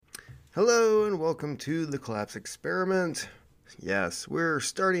Hello and welcome to the Collapse Experiment. Yes, we're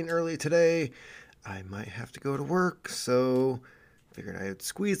starting early today. I might have to go to work, so figured I'd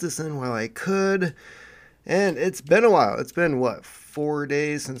squeeze this in while I could. And it's been a while. It's been, 4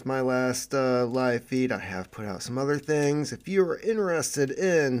 days since my last live feed. I have put out some other things. If you are interested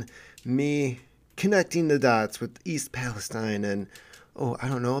in me connecting the dots with East Palestine and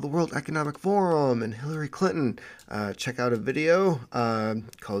the World Economic Forum and Hillary Clinton, check out a video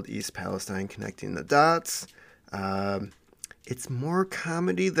called East Palestine Connecting the Dots. It's more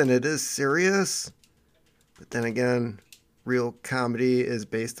comedy than it is serious, but then again, real comedy is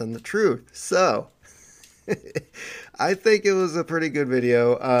based on the truth. So, I think it was a pretty good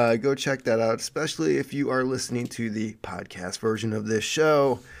video. Go check that out, especially if you are listening to the podcast version of this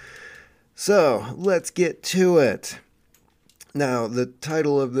show. So, let's get to it. Now, the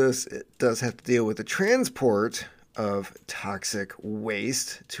title of this does have to deal with the transport of toxic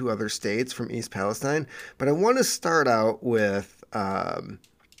waste to other states from East Palestine, but I want to start out with an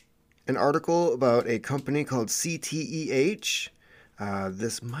article about a company called CTEH.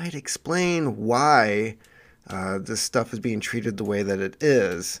 This might explain why this stuff is being treated the way that it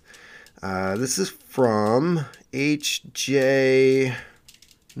is. This is from HJ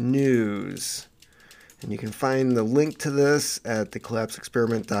News. And you can find the link to this at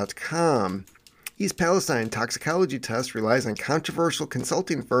thecollapseexperiment.com. East Palestine toxicology test relies on controversial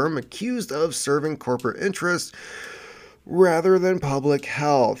consulting firm accused of serving corporate interests rather than public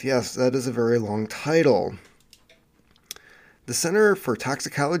health. Yes, that is a very long title. The Center for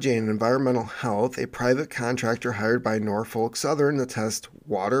Toxicology and Environmental Health, a private contractor hired by Norfolk Southern to test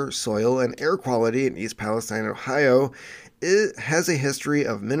water, soil, and air quality in East Palestine, Ohio, it has a history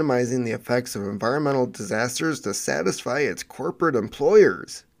of minimizing the effects of environmental disasters to satisfy its corporate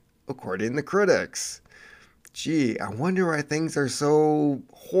employers, according to critics. Gee, I wonder why things are so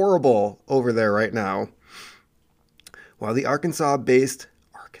horrible over there right now. While the Arkansas-based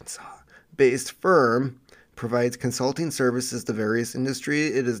firm provides consulting services to various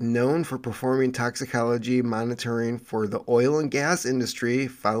industries, it is known for performing toxicology monitoring for the oil and gas industry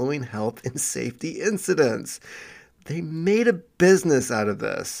following health and safety incidents. They made a business out of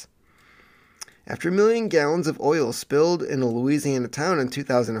this. After 1 million gallons of oil spilled in a Louisiana town in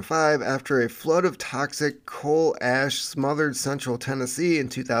 2005, after a flood of toxic coal ash smothered central Tennessee in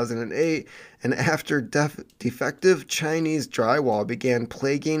 2008, and after defective Chinese drywall began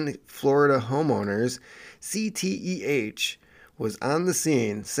plaguing Florida homeowners, CTEH was on the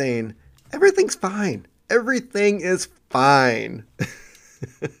scene saying, "Everything's fine. Everything is fine."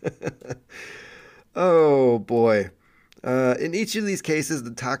 Oh boy. In each of these cases,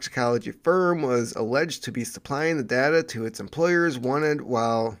 the toxicology firm was alleged to be supplying the data to its employers wanted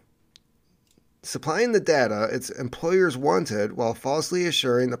while falsely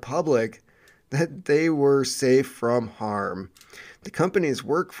assuring the public that they were safe from harm. The company's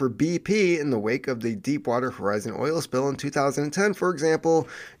work for BP in the wake of the Deepwater Horizon oil spill in 2010, for example,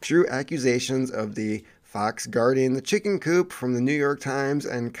 drew accusations of the fox guarding the chicken coop from the New York Times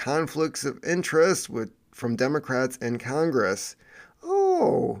and conflicts of interest from Democrats in Congress.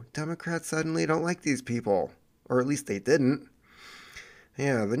 Oh, Democrats suddenly don't like these people. Or at least they didn't.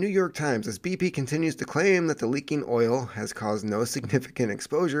 Yeah, the New York Times, as BP continues to claim that the leaking oil has caused no significant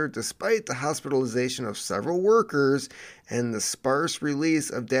exposure despite the hospitalization of several workers and the sparse release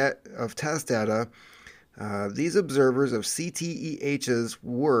of test data. These observers of CTEH's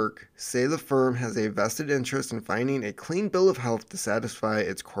work say the firm has a vested interest in finding a clean bill of health to satisfy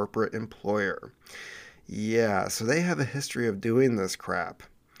its corporate employer. Yeah, so they have a history of doing this crap.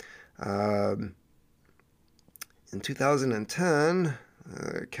 In 2010,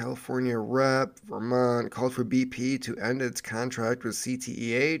 California Rep. Vermont called for BP to end its contract with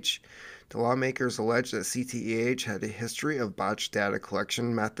CTEH. The lawmakers alleged that CTEH had a history of botched data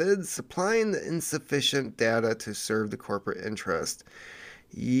collection methods, supplying the insufficient data to serve the corporate interest.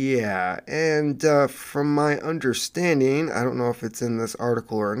 Yeah, and from my understanding, I don't know if it's in this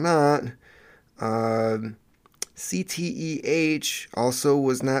article or not, CTEH also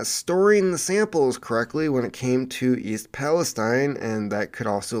was not storing the samples correctly when it came to East Palestine, and that could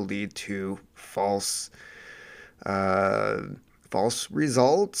also lead to false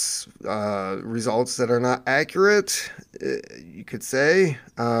results, results that are not accurate, you could say,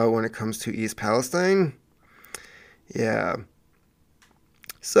 when it comes to East Palestine. Yeah.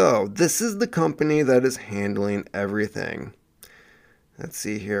 So, this is the company that is handling everything. Let's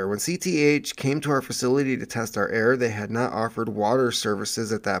see here. When CTH came to our facility to test our air, they had not offered water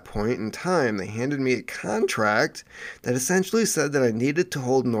services at that point in time. They handed me a contract that essentially said that I needed to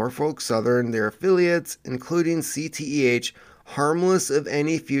hold Norfolk Southern, their affiliates, including CTEH, harmless of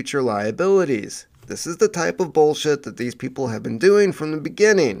any future liabilities. This is the type of bullshit that these people have been doing from the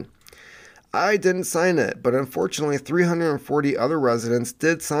beginning. I didn't sign it, but unfortunately 340 other residents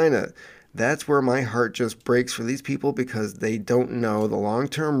did sign it. That's where my heart just breaks for these people because they don't know the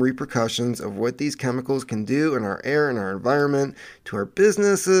long-term repercussions of what these chemicals can do in our air and our environment, to our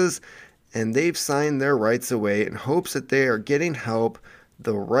businesses, and they've signed their rights away in hopes that they are getting help,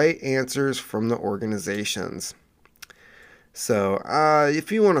 the right answers from the organizations. So,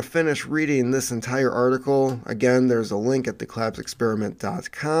 if you want to finish reading this entire article, again, there's a link at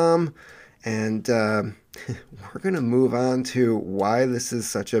theclapsexperiment.com. And we're going to move on to why this is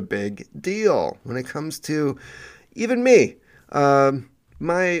such a big deal when it comes to even me. My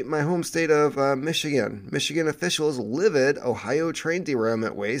home state of Michigan. Michigan officials livid Ohio train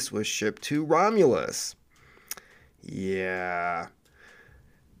derailment waste was shipped to Romulus. Yeah.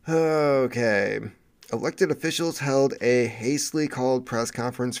 Okay. Elected officials held a hastily called press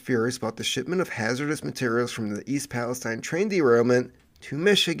conference furious about the shipment of hazardous materials from the East Palestine train derailment to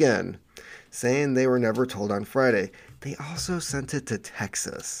Michigan, saying they were never told on Friday. They also sent it to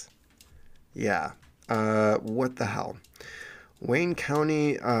Texas. Yeah. What the hell? Wayne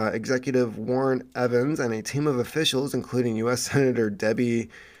County Executive Warren Evans and a team of officials, including U.S. Senator Debbie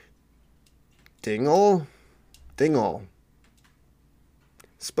Dingell,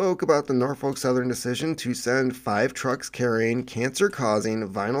 spoke about the Norfolk Southern decision to send 5 trucks carrying cancer-causing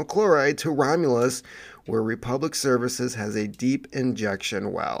vinyl chloride to Romulus, where Republic Services has a deep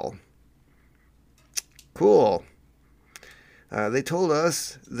injection well. Cool. They told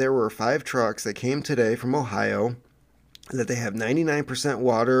us there were 5 trucks that came today from Ohio, that they have 99%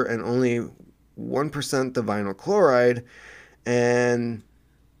 water and only 1% the vinyl chloride, and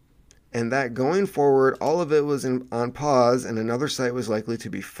that going forward, all of it was on pause and another site was likely to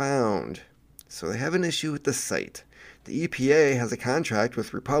be found. So they have an issue with the site. The EPA has a contract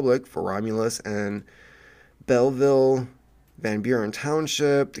with Republic for Romulus and Belleville, Van Buren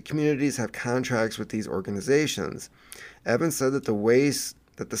Township. The communities have contracts with these organizations. Evans said that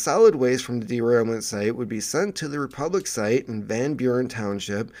the solid waste from the derailment site would be sent to the Republic site in Van Buren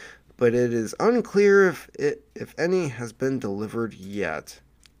Township, but it is unclear if any has been delivered yet.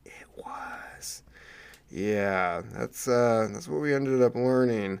 It was. Yeah, that's what we ended up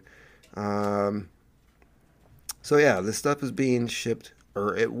learning. So yeah, this stuff is being shipped,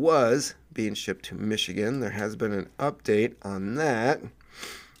 or it was being shipped to Michigan. There has been an update on that.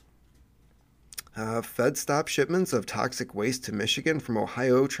 Fed stopped shipments of toxic waste to Michigan from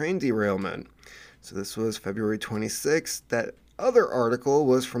Ohio train derailment. So this was February 26th. That other article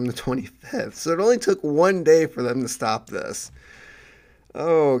was from the 25th. So it only took one day for them to stop this.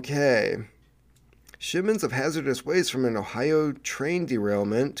 Okay. Shipments of hazardous waste from an Ohio train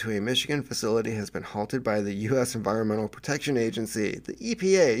derailment to a Michigan facility has been halted by the U.S. Environmental Protection Agency, the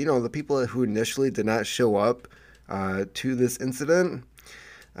EPA, the people who initially did not show up to this incident,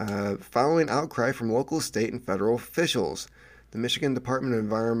 following outcry from local, state, and federal officials. The Michigan Department of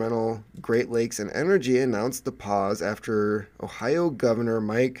Environmental, Great Lakes, and Energy announced the pause after Ohio Governor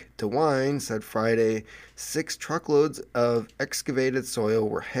Mike DeWine said Friday 6 truckloads of excavated soil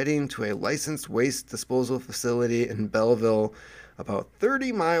were heading to a licensed waste disposal facility in Belleville, about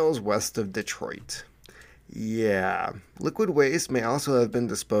 30 miles west of Detroit. Yeah, liquid waste may also have been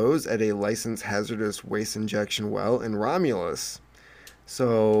disposed at a licensed hazardous waste injection well in Romulus.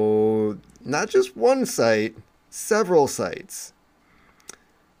 So, not just one site, several sites.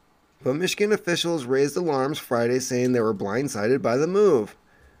 But Michigan officials raised alarms Friday saying they were blindsided by the move.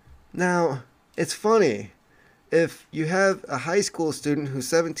 Now, it's funny. If you have a high school student who's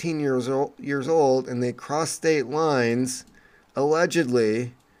 17 years old and they cross state lines,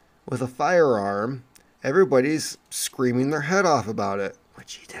 allegedly, with a firearm, everybody's screaming their head off about it.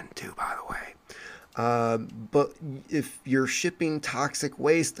 Which he didn't do, by the way. But if you're shipping toxic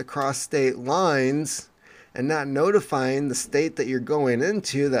waste across state lines and not notifying the state that you're going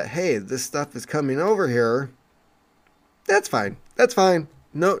into that, hey, this stuff is coming over here, that's fine. That's fine.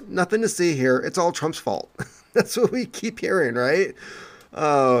 No, nothing to see here. It's all Trump's fault. That's what we keep hearing, right?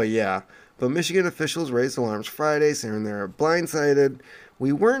 Oh, yeah. But Michigan officials raised alarms Friday, saying they're blindsided.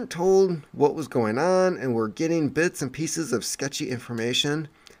 We weren't told what was going on, and we're getting bits and pieces of sketchy information.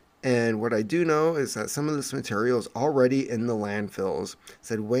 And what I do know is that some of this material is already in the landfills,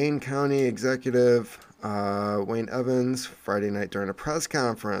 said Wayne County Executive Wayne Evans Friday night during a press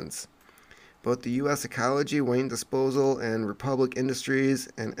conference. Both the U.S. Ecology, Wayne Disposal, and Republic Industries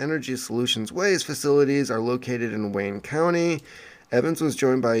and Energy Solutions Waste facilities are located in Wayne County. Evans was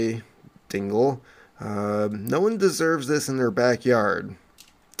joined by Dingell. No one deserves this in their backyard.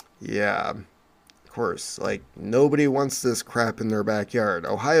 Yeah. Of course, like nobody wants this crap in their backyard.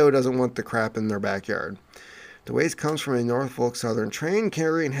 Ohio doesn't want the crap in their backyard. The waste comes from a Norfolk Southern train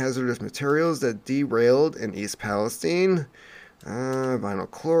carrying hazardous materials that derailed in East Palestine.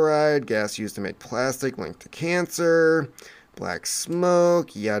 Vinyl chloride, gas used to make plastic linked to cancer, black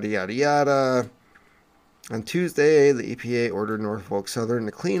smoke, yada yada yada. On Tuesday, the EPA ordered Norfolk Southern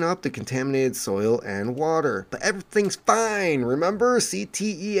to clean up the contaminated soil and water. But everything's fine, remember?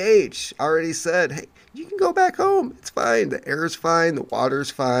 CTEH already said, hey, you can go back home. It's fine. The air's fine. The water's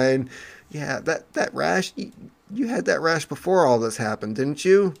fine. Yeah, that rash, you had that rash before all this happened, didn't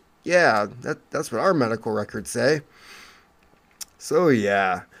you? Yeah, that's what our medical records say. So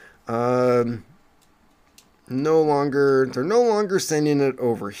yeah, they're no longer sending it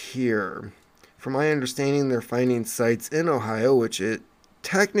over here. From my understanding, they're finding sites in Ohio, which it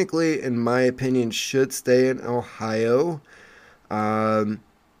technically, in my opinion, should stay in Ohio,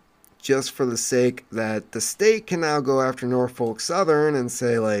 just for the sake that the state can now go after Norfolk Southern and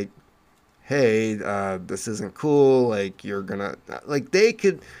say like, hey, this isn't cool. Like you're gonna like they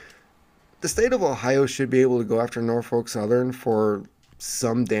could. The state of Ohio should be able to go after Norfolk Southern for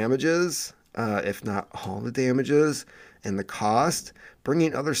some damages, if not all the damages and the cost.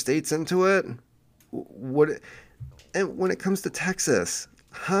 Bringing other states into it, and when it comes to Texas,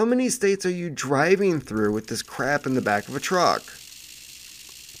 how many states are you driving through with this crap in the back of a truck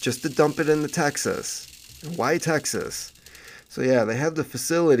just to dump it into Texas? Why Texas? So yeah, they have the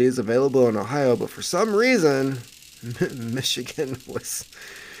facilities available in Ohio, but for some reason, Michigan was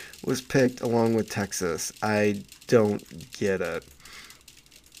picked along with Texas. I don't get it.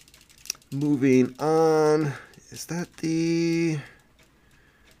 Moving on, is that the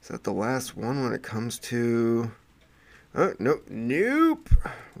last one when it comes to? Oh, nope.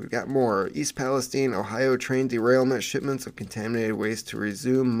 We've got more. East Palestine, Ohio train derailment, shipments of contaminated waste to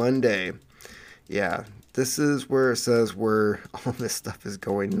resume Monday. Yeah, this is where it says where all this stuff is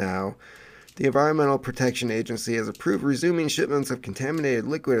going now. The Environmental Protection Agency has approved resuming shipments of contaminated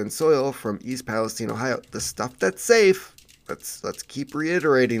liquid and soil from East Palestine, Ohio. The stuff that's safe. Let's keep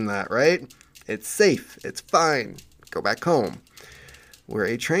reiterating that, right? It's safe. It's fine. Go back home. Where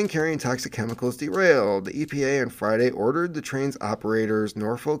a train carrying toxic chemicals derailed, the EPA on Friday ordered the train's operators,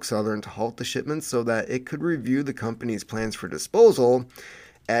 Norfolk Southern, to halt the shipments so that it could review the company's plans for disposal,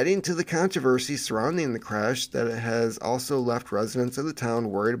 adding to the controversy surrounding the crash that it has also left residents of the town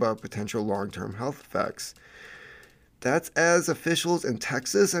worried about potential long-term health effects. That's as officials in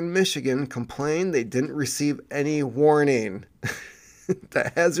Texas and Michigan complained they didn't receive any warning.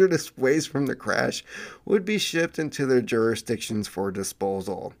 The hazardous waste from the crash would be shipped into their jurisdictions for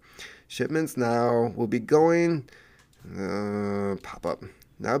disposal. Shipments now will be going to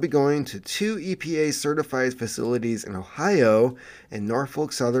two EPA certified facilities in Ohio, and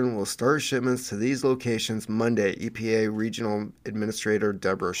Norfolk Southern will start shipments to these locations Monday, EPA Regional Administrator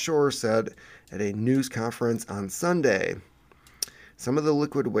Deborah Shore said at a news conference on Sunday. Some of the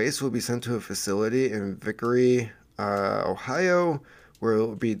liquid waste will be sent to a facility in Vickery, Ohio, where it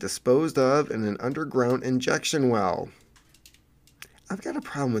will be disposed of in an underground injection well. I've got a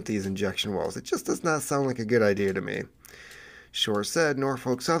problem with these injection wells. It just does not sound like a good idea to me. Shore said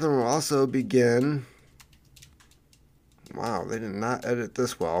Norfolk Southern will also begin, wow, they did not edit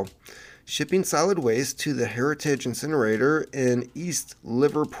this well, shipping solid waste to the Heritage Incinerator in East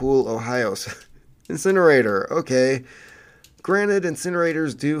Liverpool, Ohio. Incinerator, okay. Granted,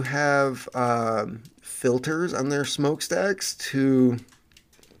 incinerators do have filters on their smokestacks to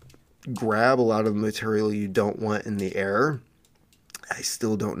grab a lot of the material you don't want in the air. I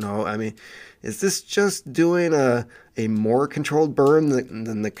still don't know. I mean, is this just doing a more controlled burn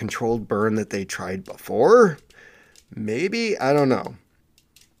than the controlled burn that they tried before? Maybe, I don't know.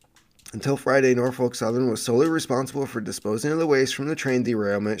 Until Friday, Norfolk Southern was solely responsible for disposing of the waste from the train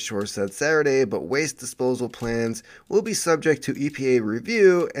derailment, Shore said Saturday, but waste disposal plans will be subject to EPA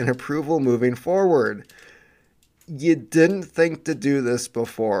review and approval moving forward. You didn't think to do this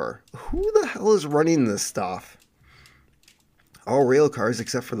before. Who the hell is running this stuff? All rail cars,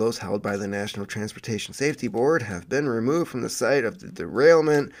 except for those held by the National Transportation Safety Board, have been removed from the site of the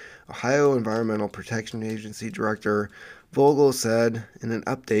derailment, Ohio Environmental Protection Agency Director Vogel said in an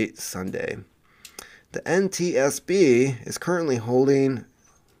update Sunday. The NTSB is currently holding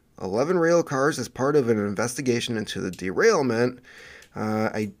 11 rail cars as part of an investigation into the derailment.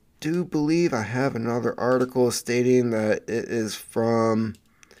 I do believe I have another article stating that it is from...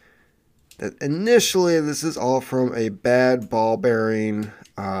 that initially this is all from a bad ball bearing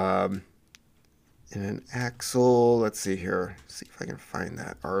in an axle. Let's see here. See if I can find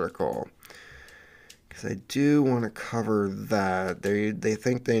that article. because I do want to cover that. They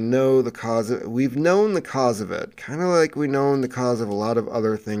think they know the cause of it. We've known the cause of it, kind of like we known the cause of a lot of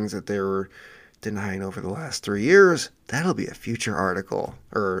other things that they were denying over the last 3 years. That'll be a future article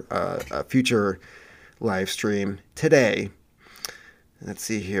or a future live stream today. Let's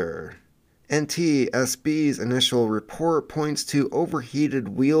see here. NTSB's initial report points to overheated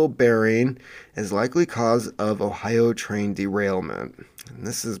wheel bearing as likely cause of Ohio train derailment. And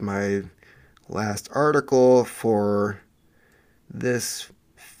this is my last article for this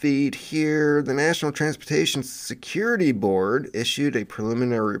feed here. The National Transportation Security Board issued a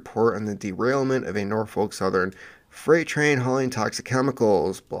preliminary report on the derailment of a Norfolk Southern freight train hauling toxic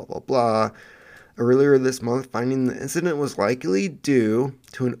chemicals, blah, blah, blah, earlier this month, finding the incident was likely due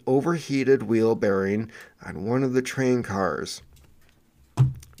to an overheated wheel bearing on one of the train cars.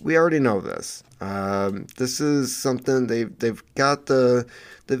 We already know this. This is something they've got the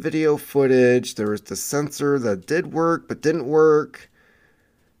video footage. There was the sensor that did work but didn't work.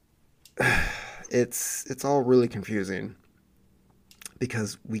 It's all really confusing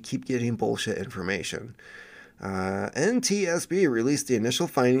because we keep getting bullshit information. NTSB released the initial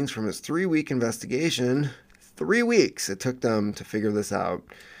findings from its 3-week investigation. 3 weeks it took them to figure this out.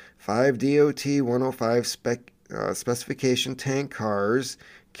 5 DOT 105 specification tank cars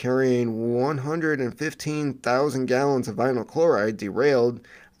carrying 115,000 gallons of vinyl chloride derailed.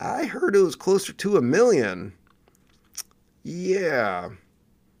 I heard it was closer to 1 million. Yeah.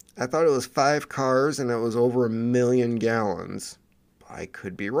 I thought it was 5 cars and it was over 1 million gallons. I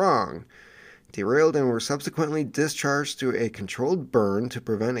could be wrong. Derailed and were subsequently discharged through a controlled burn to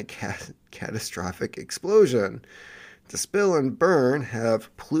prevent a catastrophic explosion. The spill and burn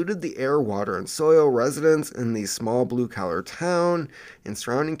have polluted the air, water, and soil. Residents in the small blue-collar town and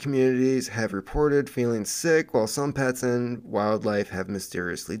surrounding communities have reported feeling sick, while some pets and wildlife have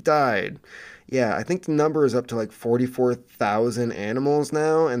mysteriously died. Yeah, I think the number is up to like 44,000 animals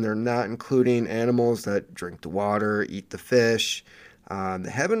now, and they're not including animals that drink the water, eat the fish. They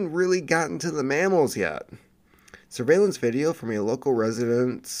haven't really gotten to the mammals yet. Surveillance video from a local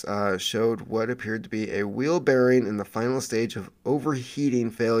residence showed what appeared to be a wheel bearing in the final stage of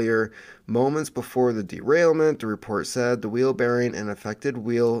overheating failure moments before the derailment. The report said the wheel bearing and affected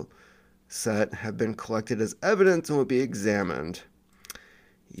wheel set have been collected as evidence and will be examined.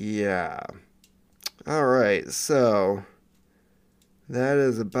 Yeah. All right, so that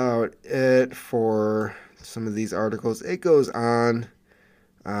is about it for some of these articles. It goes on.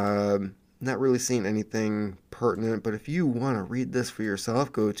 Not really seeing anything pertinent, but if you want to read this for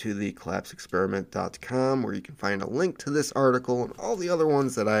yourself, go to thecollapseexperiment.com where you can find a link to this article and all the other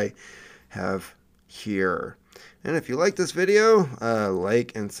ones that I have here. And if you like this video,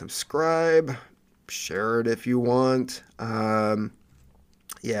 like and subscribe, share it if you want.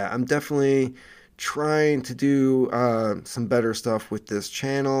 Yeah, I'm definitely trying to do some better stuff with this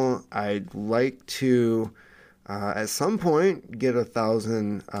channel. I'd like to at some point get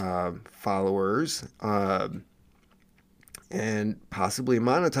 1,000 followers and possibly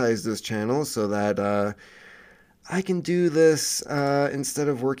monetize this channel so that I can do this instead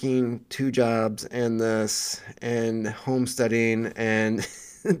of working 2 jobs and this and homesteading and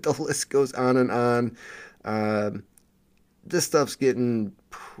the list goes on and on. This stuff's getting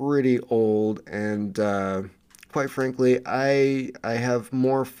pretty old, and quite frankly, I have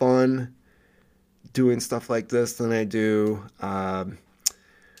more fun doing stuff like this than I do, I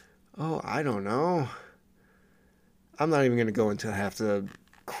don't know. I'm not even going to go into half the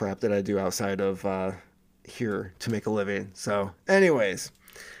crap that I do outside of here to make a living. So anyways,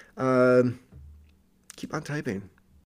 keep on typing.